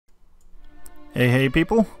Hey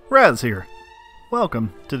people, Raz here.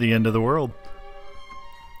 Welcome to the end of the world.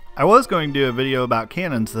 I was going to do a video about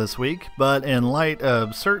cannons this week, but in light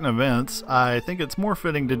of certain events, I think it's more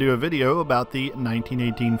fitting to do a video about the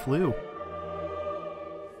 1918 flu.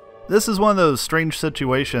 This is one of those strange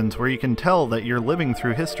situations where you can tell that you're living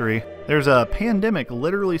through history. There's a pandemic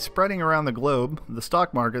literally spreading around the globe, the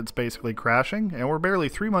stock market's basically crashing, and we're barely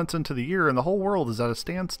 3 months into the year and the whole world is at a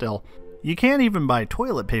standstill. You can't even buy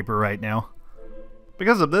toilet paper right now.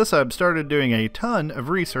 Because of this, I've started doing a ton of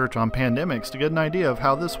research on pandemics to get an idea of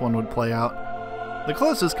how this one would play out. The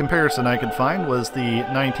closest comparison I could find was the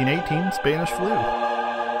 1918 Spanish flu.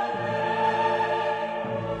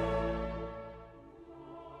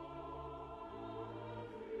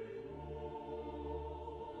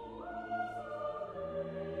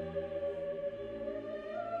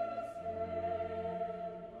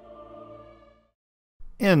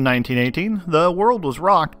 In 1918, the world was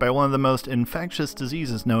rocked by one of the most infectious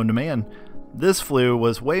diseases known to man. This flu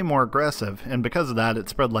was way more aggressive, and because of that, it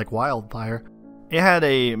spread like wildfire. It had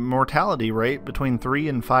a mortality rate between 3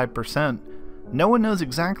 and 5%. No one knows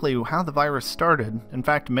exactly how the virus started. In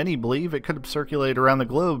fact, many believe it could have circulated around the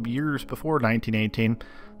globe years before 1918.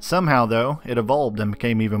 Somehow, though, it evolved and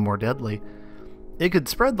became even more deadly. It could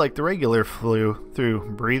spread like the regular flu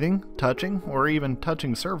through breathing, touching, or even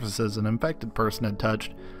touching surfaces an infected person had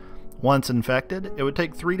touched. Once infected, it would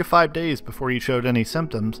take 3 to 5 days before you showed any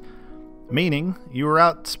symptoms, meaning you were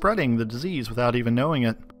out spreading the disease without even knowing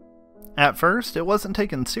it. At first, it wasn't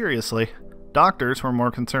taken seriously. Doctors were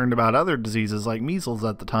more concerned about other diseases like measles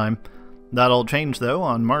at the time. That all changed though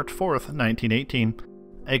on March 4th, 1918.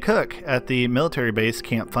 A cook at the military base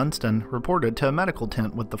Camp Funston reported to a medical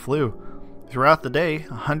tent with the flu. Throughout the day,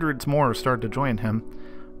 hundreds more started to join him.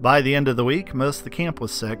 By the end of the week, most of the camp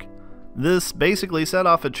was sick. This basically set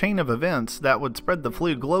off a chain of events that would spread the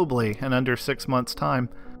flu globally in under 6 months' time.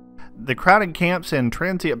 The crowded camps and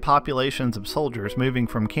transient populations of soldiers moving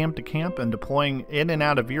from camp to camp and deploying in and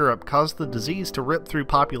out of Europe caused the disease to rip through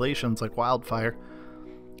populations like wildfire.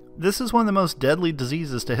 This is one of the most deadly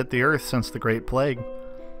diseases to hit the earth since the Great Plague.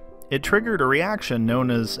 It triggered a reaction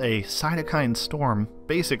known as a cytokine storm.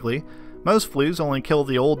 Basically, most flus only kill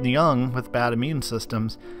the old and young with bad immune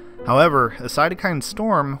systems. However, a cytokine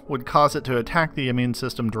storm would cause it to attack the immune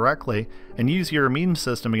system directly and use your immune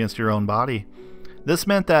system against your own body. This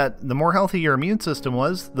meant that the more healthy your immune system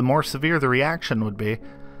was, the more severe the reaction would be.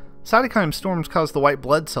 Cytokine storms cause the white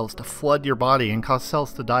blood cells to flood your body and cause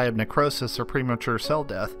cells to die of necrosis or premature cell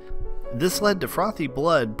death. This led to frothy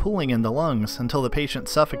blood pooling in the lungs until the patient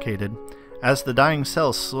suffocated, as the dying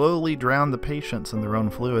cells slowly drowned the patients in their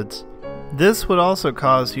own fluids. This would also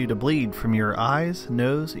cause you to bleed from your eyes,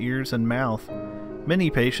 nose, ears, and mouth. Many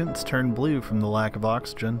patients turned blue from the lack of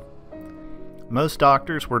oxygen. Most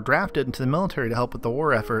doctors were drafted into the military to help with the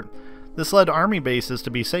war effort. This led army bases to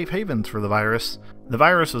be safe havens for the virus. The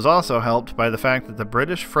virus was also helped by the fact that the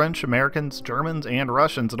British, French, Americans, Germans, and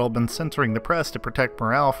Russians had all been censoring the press to protect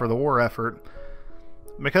morale for the war effort.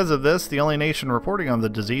 Because of this, the only nation reporting on the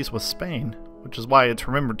disease was Spain, which is why it's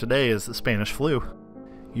remembered today as the Spanish flu.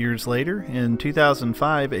 Years later, in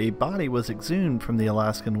 2005, a body was exhumed from the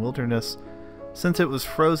Alaskan wilderness. Since it was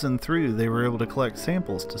frozen through, they were able to collect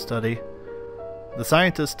samples to study. The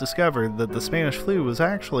scientists discovered that the Spanish flu was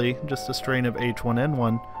actually just a strain of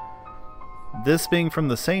H1N1, this being from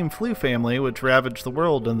the same flu family which ravaged the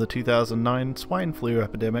world in the 2009 swine flu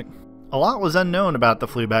epidemic. A lot was unknown about the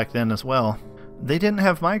flu back then as well. They didn't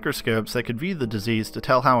have microscopes that could view the disease to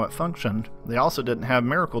tell how it functioned. They also didn't have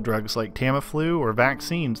miracle drugs like Tamiflu or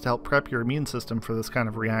vaccines to help prep your immune system for this kind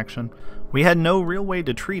of reaction. We had no real way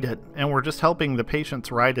to treat it, and we're just helping the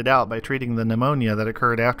patients ride it out by treating the pneumonia that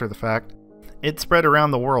occurred after the fact. It spread around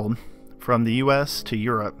the world, from the US to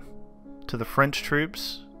Europe, to the French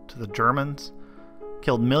troops, to the Germans,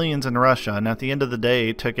 killed millions in Russia, and at the end of the day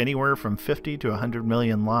it took anywhere from 50 to 100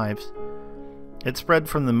 million lives. It spread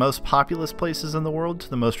from the most populous places in the world to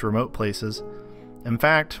the most remote places. In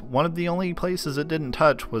fact, one of the only places it didn't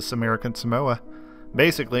touch was American Samoa.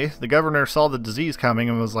 Basically, the governor saw the disease coming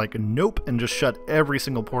and was like, nope, and just shut every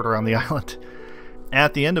single port around the island.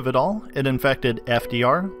 At the end of it all, it infected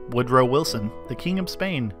FDR, Woodrow Wilson, the King of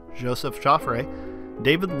Spain, Joseph Joffre,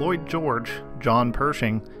 David Lloyd George, John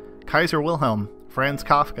Pershing, Kaiser Wilhelm, Franz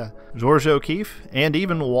Kafka, George O'Keeffe, and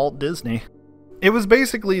even Walt Disney. It was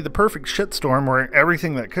basically the perfect shitstorm where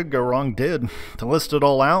everything that could go wrong did. To list it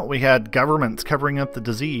all out, we had governments covering up the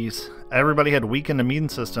disease. Everybody had weakened immune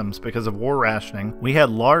systems because of war rationing. We had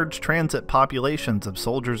large transit populations of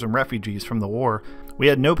soldiers and refugees from the war. We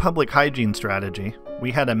had no public hygiene strategy. We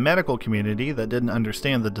had a medical community that didn't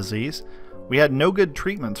understand the disease. We had no good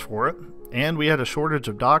treatments for it. and we had a shortage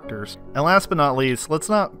of doctors. And last but not least, let's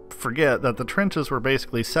not forget that the trenches were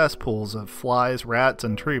basically cesspools of flies, rats,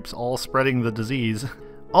 and troops all spreading the disease.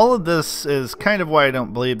 All of this is kind of why I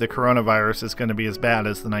don't believe the coronavirus is going to be as bad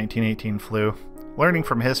as the 1918 flu. Learning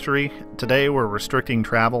from history, today we're restricting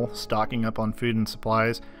travel, stocking up on food and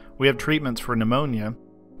supplies, we have treatments for pneumonia,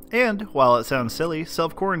 and, while it sounds silly,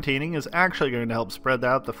 self-quarantining is actually going to help spread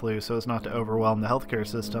out the flu so as not to overwhelm the healthcare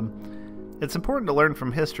system. It's important to learn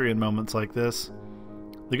from history in moments like this.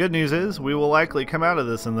 The good news is, we will likely come out of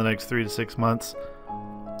this in the next 3 to 6 months.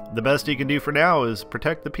 The best you can do for now is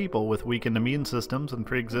protect the people with weakened immune systems and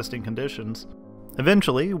pre-existing conditions.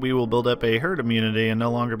 Eventually, we will build up a herd immunity and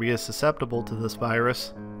no longer be as susceptible to this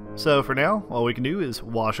virus. So for now, all we can do is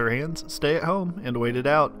wash our hands, stay at home, and wait it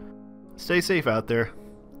out. Stay safe out there.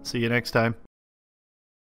 See you next time.